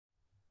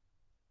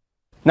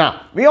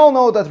Now, we all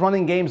know that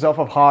running games off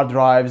of hard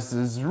drives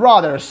is a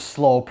rather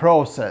slow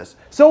process.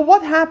 So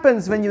what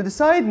happens when you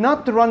decide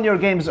not to run your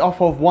games off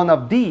of one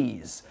of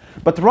these,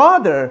 but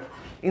rather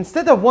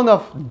instead of one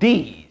of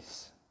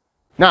these?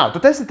 Now, to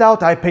test it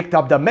out, I picked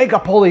up the Mega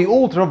Poly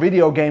Ultra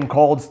video game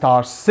called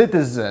Star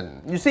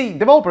Citizen. You see,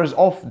 developers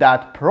of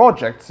that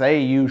project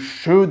say you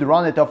should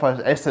run it off an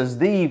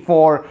SSD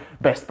for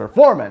best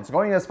performance,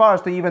 going as far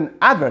as to even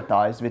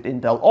advertise with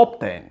Intel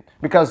Optane.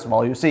 Because,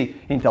 well, you see,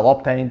 Intel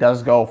Optane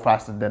does go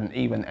faster than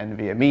even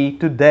NVMe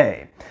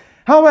today.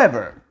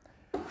 However,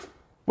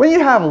 when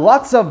you have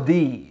lots of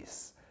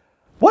these,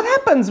 what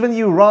happens when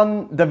you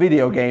run the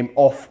video game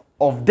off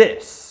of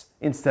this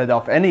instead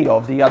of any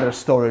of the other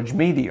storage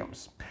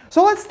mediums?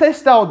 So let's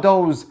test out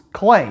those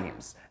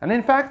claims. And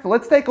in fact,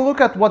 let's take a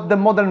look at what the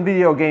modern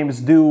video games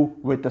do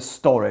with the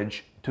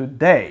storage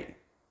today.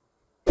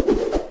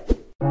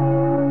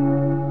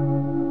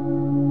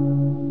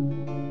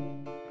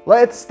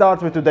 Let's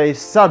start with today's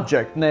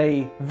subject,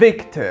 nay,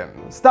 victim,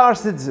 Star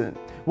Citizen.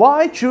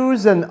 Why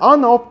choose an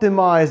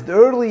unoptimized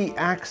early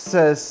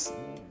access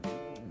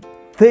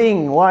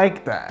thing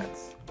like that?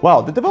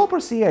 Well, the developer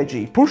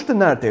CIG pushed the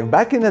narrative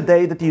back in the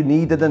day that you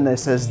needed an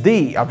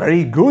SSD, a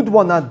very good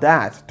one at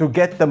that, to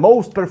get the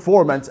most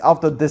performance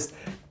out of this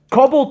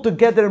cobbled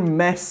together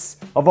mess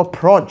of a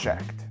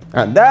project.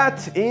 And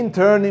that, in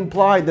turn,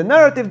 implied the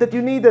narrative that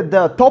you needed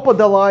the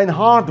top-of-the-line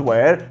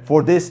hardware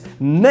for this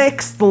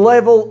next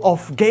level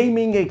of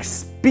gaming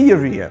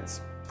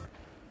experience.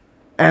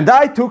 And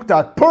I took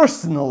that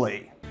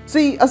personally.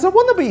 See, as a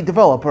wannabe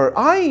developer,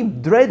 I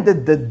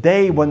dreaded the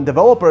day when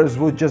developers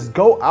would just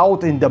go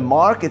out in the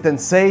market and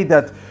say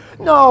that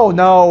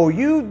no,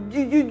 you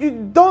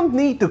don't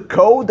need to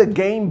code the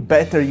game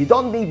better, you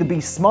don't need to be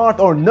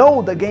smart or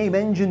know the game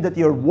engine that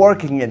you're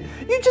working in.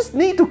 You just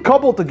need to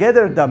cobble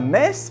together the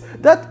mess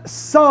that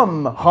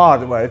some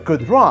hardware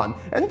could run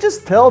and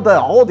just tell the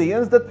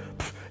audience that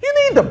you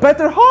need the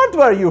better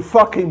hardware, you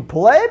fucking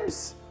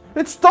plebs.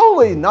 It's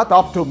totally not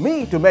up to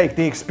me to make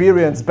the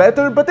experience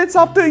better, but it's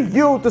up to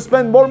you to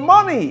spend more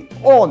money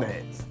on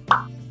it.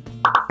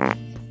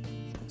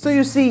 So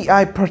you see,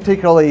 I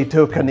particularly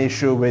took an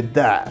issue with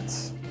that.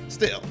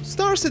 Still,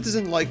 Star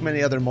Citizen, like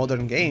many other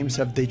modern games,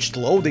 have ditched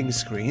loading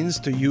screens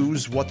to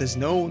use what is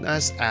known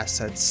as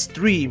asset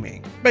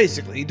streaming.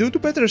 Basically, due to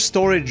better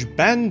storage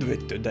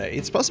bandwidth today,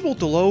 it's possible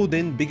to load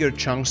in bigger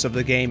chunks of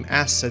the game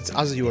assets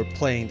as you are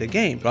playing the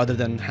game, rather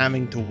than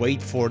having to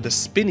wait for the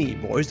spinny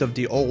boys of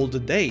the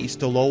old days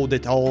to load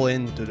it all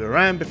into the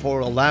RAM before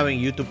allowing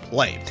you to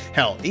play.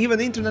 Hell,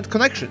 even internet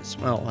connections,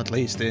 well, at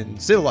least in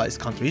civilized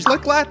countries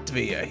like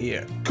Latvia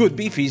here, could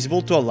be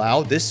feasible to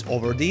allow this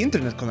over the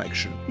internet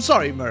connection.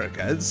 Sorry, America.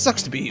 It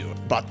sucks to be you.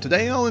 But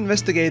today I'll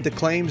investigate the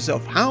claims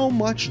of how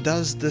much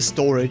does the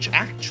storage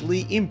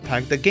actually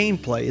impact the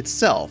gameplay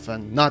itself,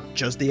 and not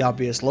just the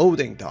obvious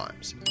loading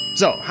times.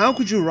 So, how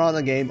could you run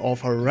a game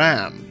off a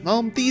RAM?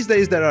 Well, these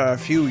days there are a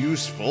few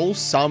useful,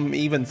 some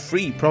even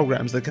free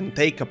programs that can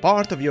take a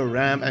part of your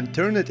RAM and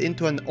turn it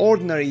into an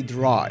ordinary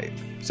drive.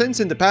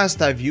 Since in the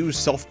past I've used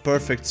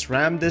SoftPerfect's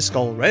RAMdisk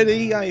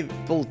already, I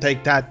will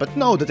take that, but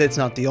know that it's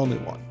not the only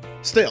one.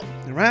 Still,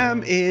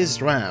 RAM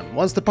is RAM.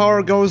 Once the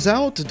power goes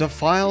out, the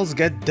files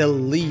get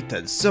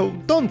deleted, so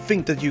don't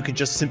think that you can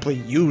just simply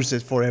use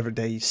it for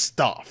everyday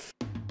stuff.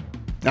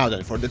 Now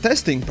then, for the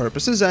testing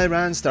purposes, I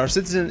ran Star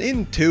Citizen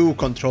in 2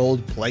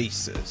 controlled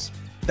places.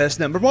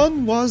 Test number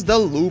 1 was the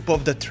loop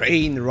of the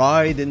train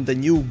ride in the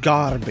new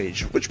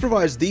garbage, which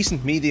provides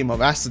decent medium of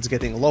assets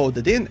getting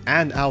loaded in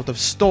and out of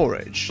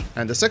storage.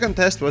 And the second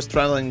test was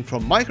traveling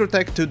from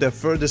Microtech to the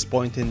furthest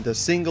point in the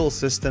single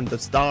system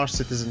that Star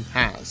Citizen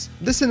has.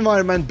 This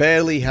environment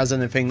barely has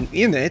anything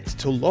in it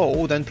to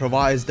load and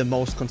provides the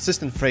most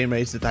consistent frame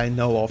rates that I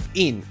know of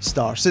in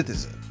Star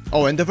Citizen.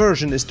 Oh, and the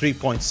version is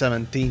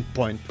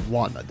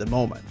 3.17.1 at the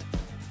moment.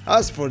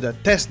 As for the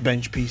test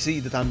bench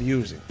PC that I'm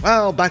using,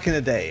 well, back in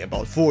the day,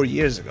 about 4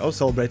 years ago,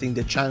 celebrating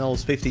the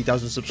channel's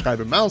 50,000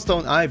 subscriber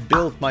milestone, I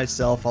built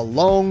myself a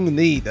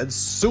long-needed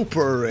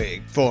super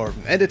rig for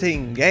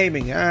editing,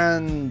 gaming,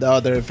 and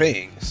other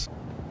things.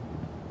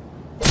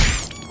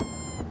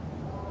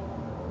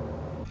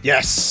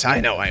 Yes,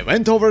 I know, I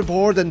went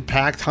overboard and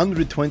packed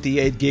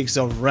 128 gigs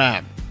of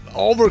RAM.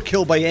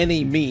 Overkill by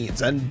any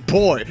means, and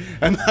boy,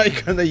 am I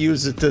gonna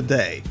use it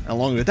today.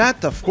 Along with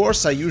that, of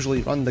course, I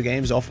usually run the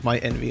games off my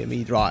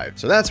NVMe drive,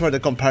 so that's where the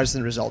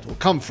comparison result will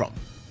come from.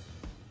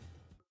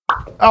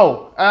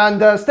 Oh,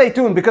 and stay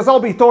tuned, because I'll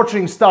be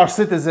torturing Star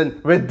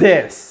Citizen with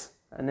this.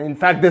 And in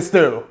fact, this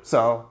too,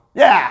 so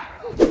yeah!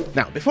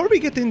 Now, before we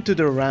get into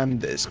the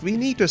RAMdisk, we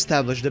need to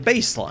establish the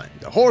baseline,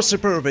 the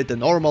horsepower with the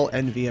normal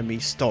NVMe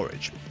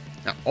storage.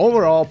 Now,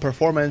 overall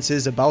performance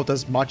is about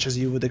as much as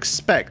you would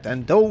expect,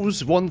 and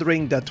those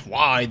wondering that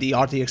why the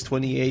RTX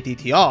 2080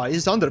 Ti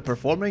is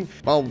underperforming,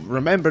 well,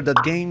 remember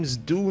that games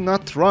do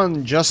not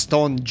run just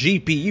on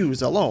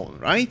GPUs alone,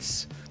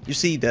 right? You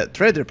see, the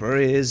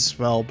Threadripper is,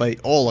 well, by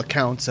all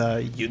accounts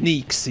a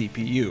unique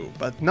CPU,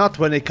 but not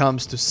when it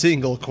comes to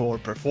single-core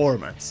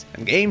performance.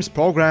 And games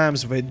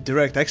programs with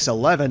DirectX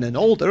 11 and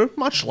older,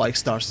 much like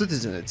Star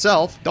Citizen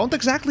itself, don't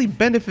exactly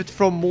benefit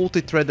from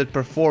multi-threaded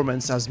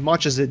performance as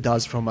much as it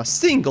does from a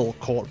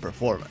single-core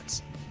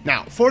performance.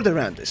 Now, for the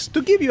RAMdisk,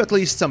 to give you at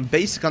least some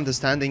basic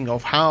understanding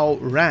of how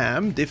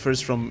RAM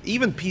differs from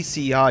even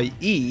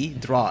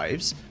PCIe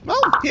drives,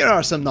 well, here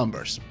are some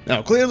numbers.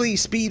 Now, clearly,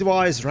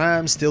 speed-wise,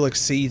 RAM still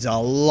exceeds a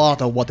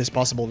lot of what is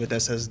possible with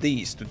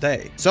SSDs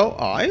today, so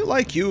I,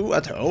 like you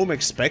at home,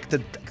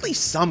 expected at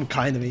least some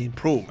kind of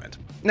improvement.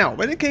 Now,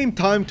 when it came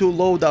time to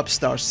load up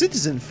Star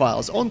Citizen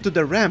files onto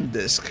the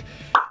RAMdisk,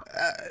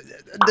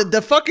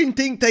 the fucking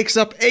thing takes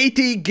up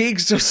 80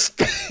 gigs of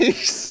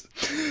space.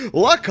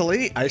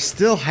 Luckily, I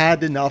still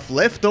had enough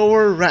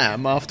leftover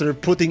RAM after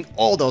putting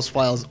all those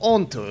files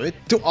onto it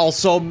to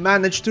also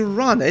manage to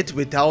run it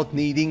without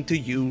needing to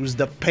use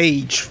the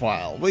page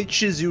file,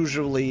 which is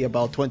usually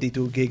about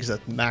 22 gigs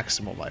at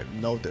maximum, I've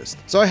noticed.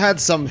 So I had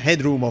some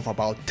headroom of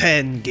about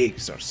 10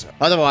 gigs or so.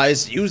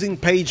 Otherwise, using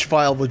page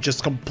file would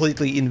just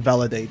completely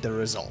invalidate the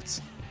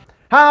results.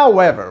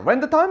 However,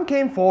 when the time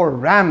came for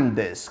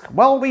RAMdisk,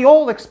 well, we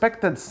all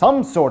expected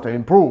some sort of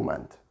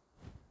improvement.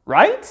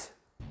 Right?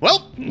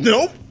 Well,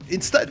 no.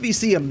 Instead, we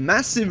see a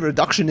massive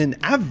reduction in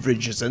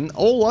averages and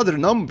all other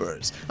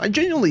numbers. I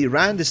genuinely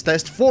ran this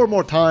test 4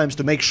 more times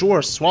to make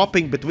sure,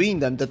 swapping between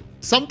them, that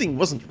something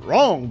wasn't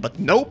wrong, but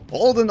nope,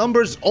 all the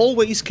numbers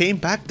always came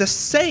back the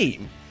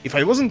same. If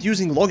I wasn't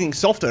using logging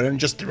software and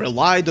just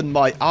relied on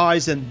my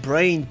eyes and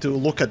brain to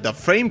look at the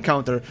frame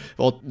counter,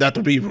 well, that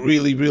would be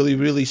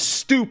really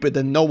stupid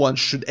and no one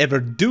should ever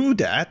do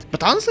that.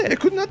 But honestly, I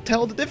could not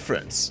tell the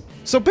difference.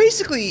 So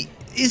basically,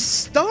 is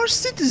Star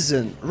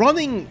Citizen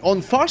running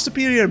on far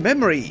superior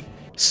memory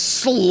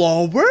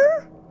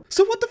slower?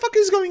 So what the fuck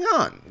is going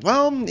on?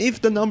 Well,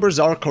 if the numbers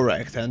are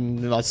correct,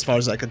 and as far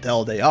as I can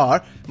tell they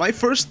are, my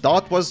first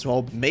thought was,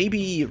 well,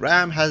 maybe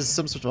RAM has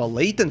some sort of a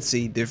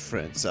latency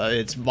difference,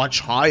 it's much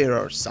higher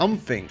or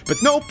something. But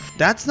nope,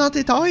 that's not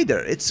it either.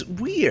 It's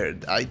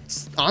weird. I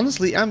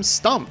honestly am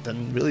stumped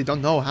and really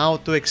don't know how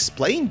to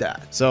explain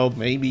that. So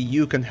maybe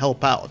you can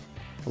help out.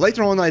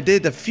 Later on, I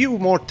did a few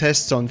more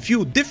tests on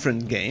few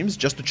different games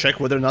just to check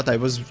whether or not I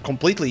was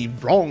completely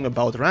wrong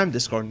about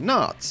RAMdisk or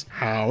not.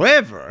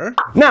 However...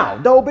 Now,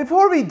 though,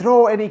 before we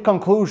draw any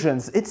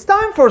conclusions, it's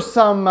time for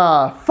some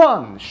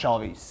fun, shall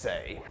we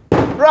say.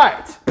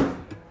 Right.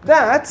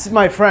 That,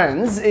 my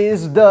friends,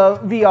 is the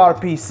VR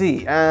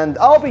PC, and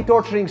I'll be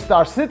torturing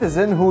Star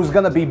Citizen, who's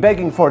gonna be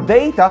begging for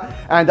data,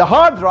 and the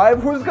hard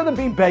drive, who's gonna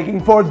be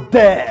begging for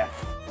death.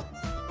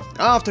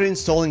 After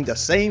installing the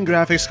same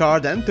graphics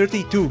card and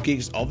 32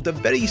 gigs of the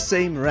very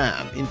same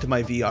RAM into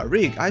my VR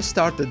rig, I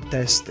started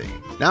testing.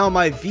 Now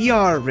my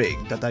VR rig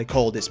that I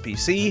call this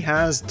PC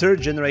has 3rd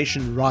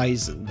generation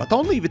Ryzen, but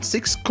only with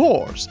 6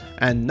 cores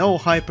and no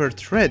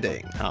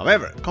hyper-threading.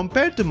 However,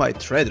 compared to my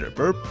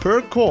Threadripper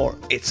per core,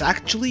 it's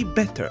actually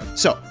better.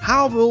 So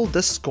how will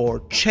the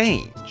score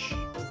change?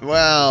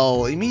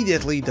 Well,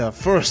 immediately the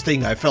first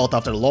thing I felt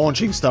after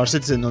launching Star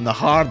Citizen on the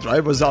hard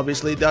drive was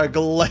obviously the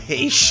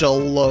glacial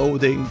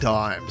loading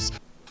times.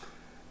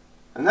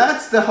 And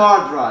that's the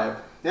hard drive.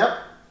 Yep,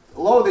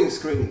 loading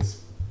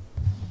screens.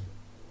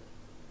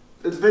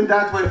 It's been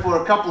that way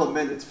for a couple of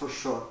minutes for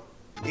sure.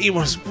 It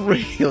was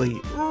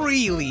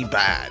really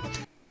bad.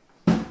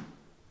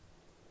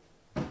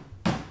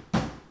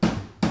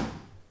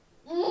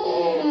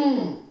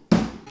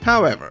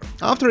 However,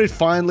 after it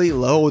finally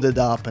loaded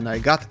up and I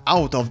got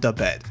out of the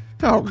bed,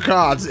 oh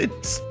gods, it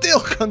still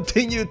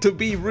continued to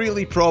be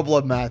really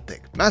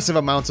problematic. Massive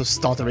amounts of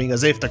stuttering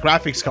as if the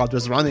graphics card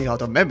was running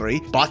out of memory,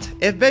 but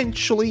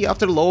eventually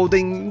after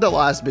loading the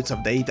last bits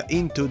of data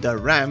into the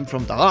RAM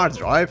from the hard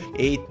drive,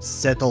 it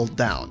settled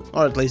down,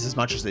 or at least as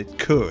much as it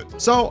could.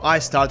 So I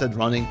started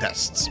running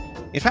tests.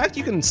 In fact,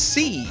 you can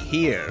see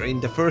here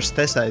in the first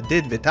test I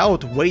did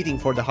without waiting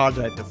for the hard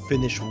drive to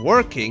finish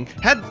working,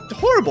 had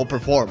horrible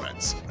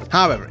performance.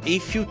 However,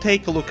 if you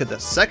take a look at the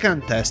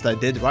second test I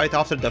did right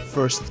after the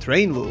first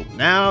train loop,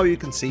 now you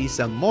can see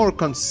some more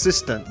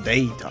consistent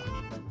data.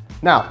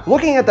 Now,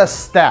 looking at the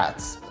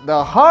stats,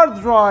 the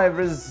hard drive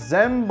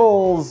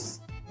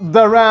resembles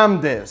the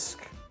RAMdisk.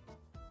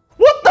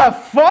 What the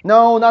fuck?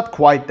 No, not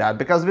quite that,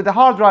 because with the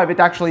hard drive it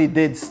actually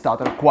did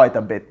stutter quite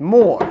a bit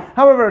more.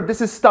 However,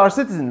 this is Star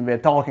Citizen we're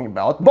talking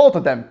about. Both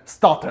of them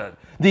stuttered.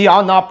 The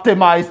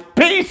unoptimized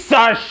piece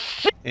of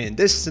shit! In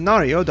this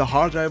scenario, the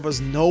hard drive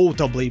was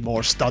notably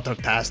more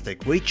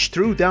stutter-tastic, which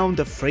threw down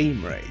the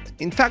frame rate.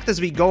 In fact,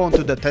 as we go on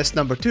to the test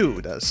number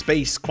 2, the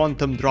space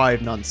quantum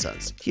drive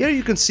nonsense, here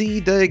you can see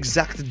the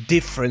exact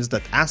difference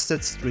that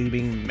asset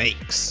streaming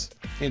makes.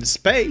 In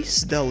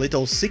space, the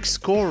little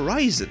 6-core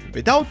Ryzen,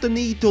 without the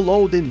need to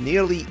load in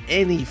nearly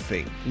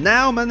anything,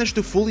 now managed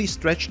to fully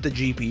stretch the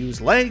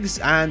GPU's legs,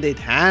 and it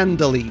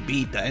handily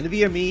beat the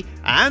NVMe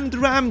and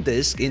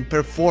RAMdisk in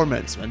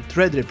performance when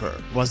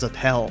Threadripper was at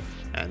hell.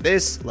 And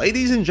this,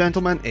 ladies and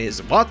gentlemen,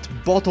 is what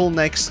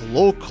bottlenecks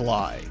look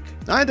like.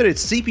 Either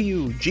it's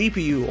CPU,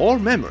 GPU or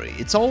memory,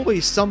 it's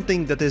always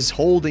something that is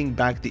holding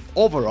back the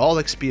overall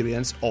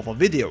experience of a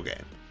video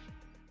game.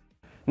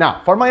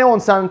 Now, for my own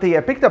sanity,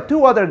 I picked up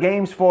 2 other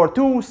games for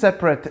 2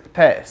 separate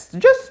tests,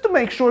 just to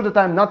make sure that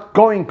I'm not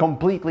going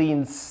completely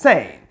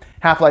insane.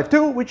 Half-Life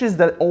 2, which is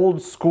the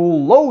old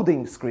school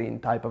loading screen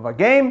type of a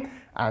game,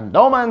 and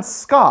No Man's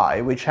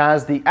Sky, which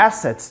has the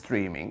asset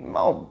streaming.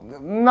 Well,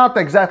 not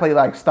exactly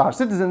like Star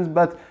Citizen,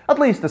 but at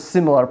least a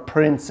similar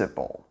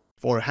principle.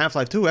 For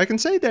Half-Life 2, I can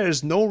say there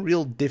is no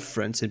real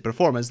difference in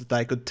performance that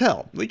I could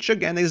tell, which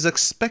again is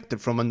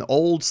expected from an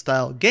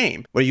old-style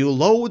game, where you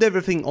load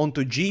everything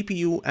onto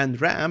GPU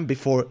and RAM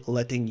before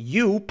letting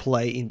you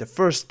play in the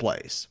first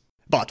place.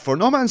 But for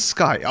No Man's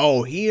Sky,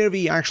 oh, here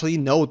we actually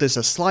notice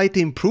a slight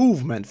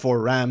improvement for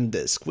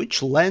RAMdisk,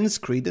 which lends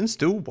credence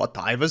to what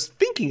I was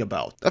thinking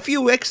about. A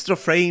few extra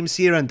frames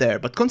here and there,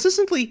 but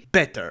consistently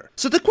better.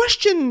 So the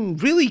question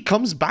really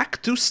comes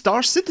back to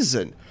Star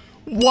Citizen.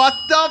 What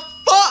the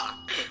fuck?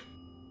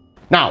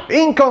 Now,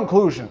 in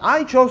conclusion,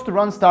 I chose to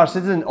run Star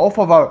Citizen off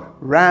of a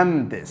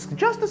RAMdisk,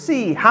 just to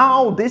see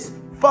how this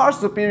far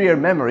superior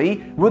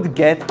memory would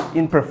get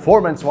in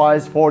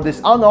performance-wise for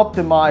this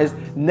unoptimized,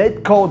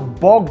 netcode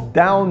bogged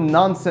down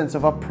nonsense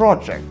of a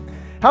project.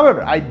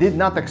 However, I did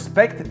not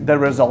expect the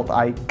result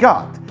I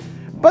got.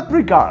 But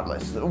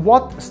regardless,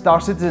 what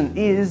Star Citizen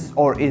is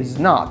or is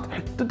not,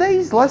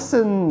 today's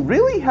lesson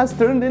really has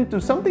turned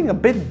into something a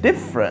bit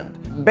different.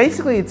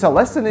 Basically, it's a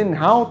lesson in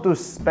how to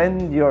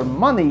spend your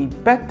money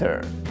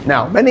better.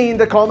 Now, many in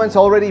the comments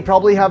already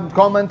probably have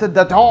commented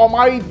that, oh,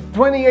 my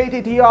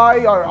 2080 Ti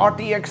or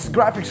RTX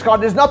graphics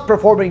card is not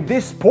performing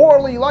this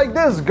poorly like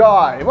this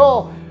guy.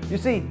 Well, you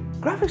see,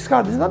 graphics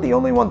card is not the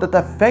only one that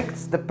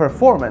affects the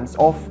performance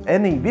of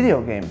any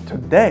video game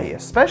today,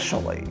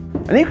 especially.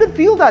 And you can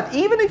feel that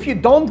even if you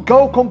don't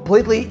go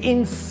completely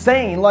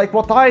insane like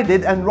what I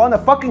did and run a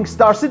fucking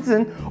Star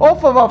Citizen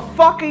off of a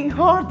fucking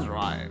hard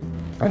drive.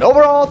 And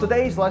overall,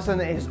 today's lesson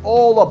is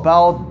all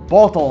about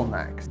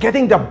bottlenecks.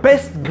 Getting the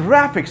best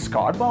graphics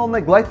card while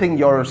neglecting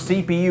your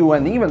CPU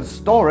and even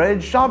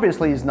storage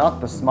obviously is not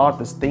the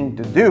smartest thing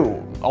to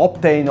do,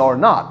 Optane or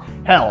not.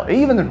 Hell,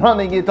 even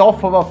running it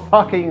off of a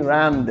fucking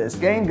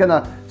RAMdisk ain't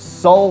gonna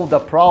solve the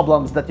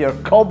problems that your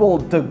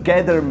cobbled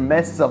together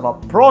mess of a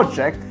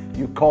project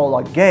you call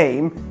a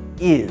game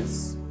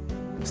is.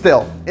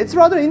 Still, it's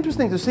rather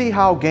interesting to see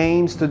how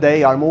games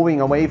today are moving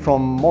away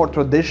from more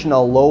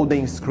traditional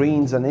loading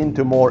screens and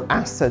into more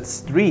asset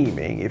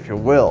streaming, if you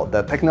will.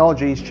 The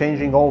technology is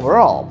changing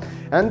overall,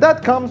 and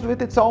that comes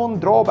with its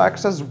own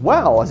drawbacks as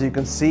well, as you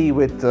can see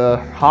with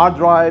hard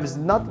drives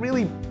not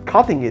really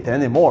cutting it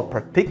anymore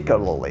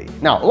particularly.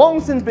 Now, long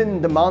since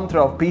been the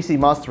mantra of PC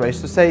Master Race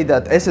to say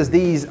that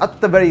SSDs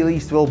at the very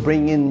least will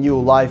bring in new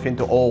life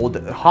into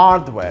old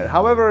hardware.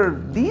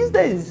 However, these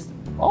days,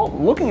 well,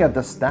 looking at the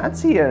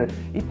stats here,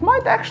 it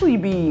might actually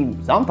be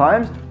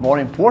sometimes more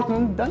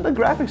important than the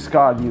graphics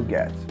card you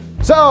get.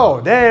 So,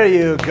 there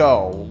you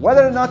go.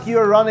 Whether or not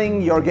you're running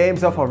your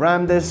games off a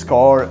RAMdisk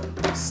or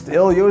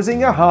still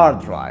using a hard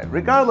drive,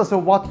 regardless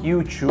of what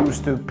you choose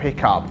to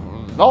pick up,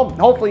 well,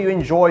 hopefully you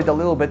enjoyed a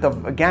little bit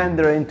of a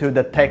gander into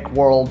the tech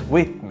world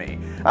with me.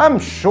 I'm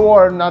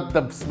sure not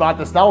the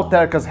smartest out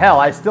there, because hell,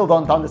 I still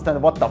don't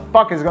understand what the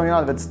fuck is going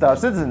on with Star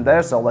Citizen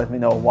there, so let me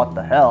know what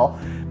the hell.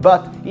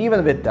 But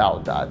even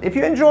without that, if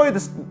you enjoy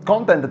this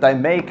content that I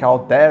make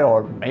out there,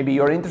 or maybe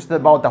you're interested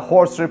about the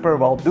Horse Ripper,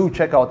 well, do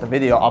check out the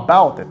video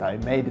about it. I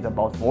made it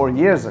about 4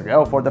 years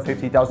ago for the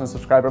 50,000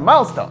 subscriber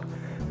milestone.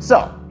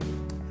 So,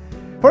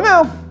 for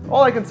now,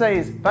 all I can say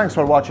is thanks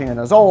for watching, and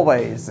as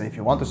always, if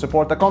you want to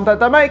support the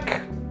content I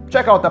make,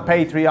 check out the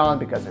Patreon,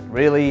 because it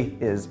really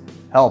is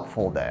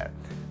helpful there.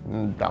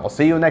 And I'll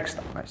see you next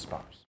time, I suppose.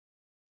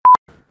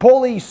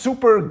 Poly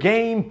super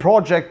game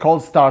project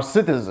called Star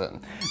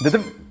Citizen.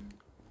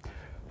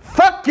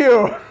 Fuck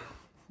you!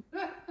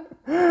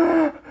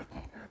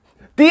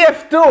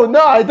 TF2!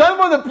 No, I don't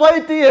want to play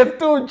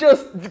TF2,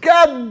 just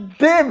god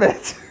damn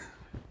it!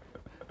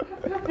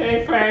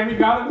 Hey fam, you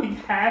got any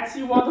hats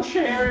you want to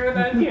share in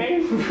that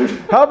game?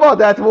 How about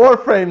that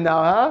Warframe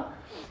now, huh?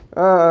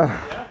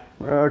 Yeah.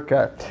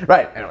 Okay.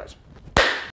 Right, anyways.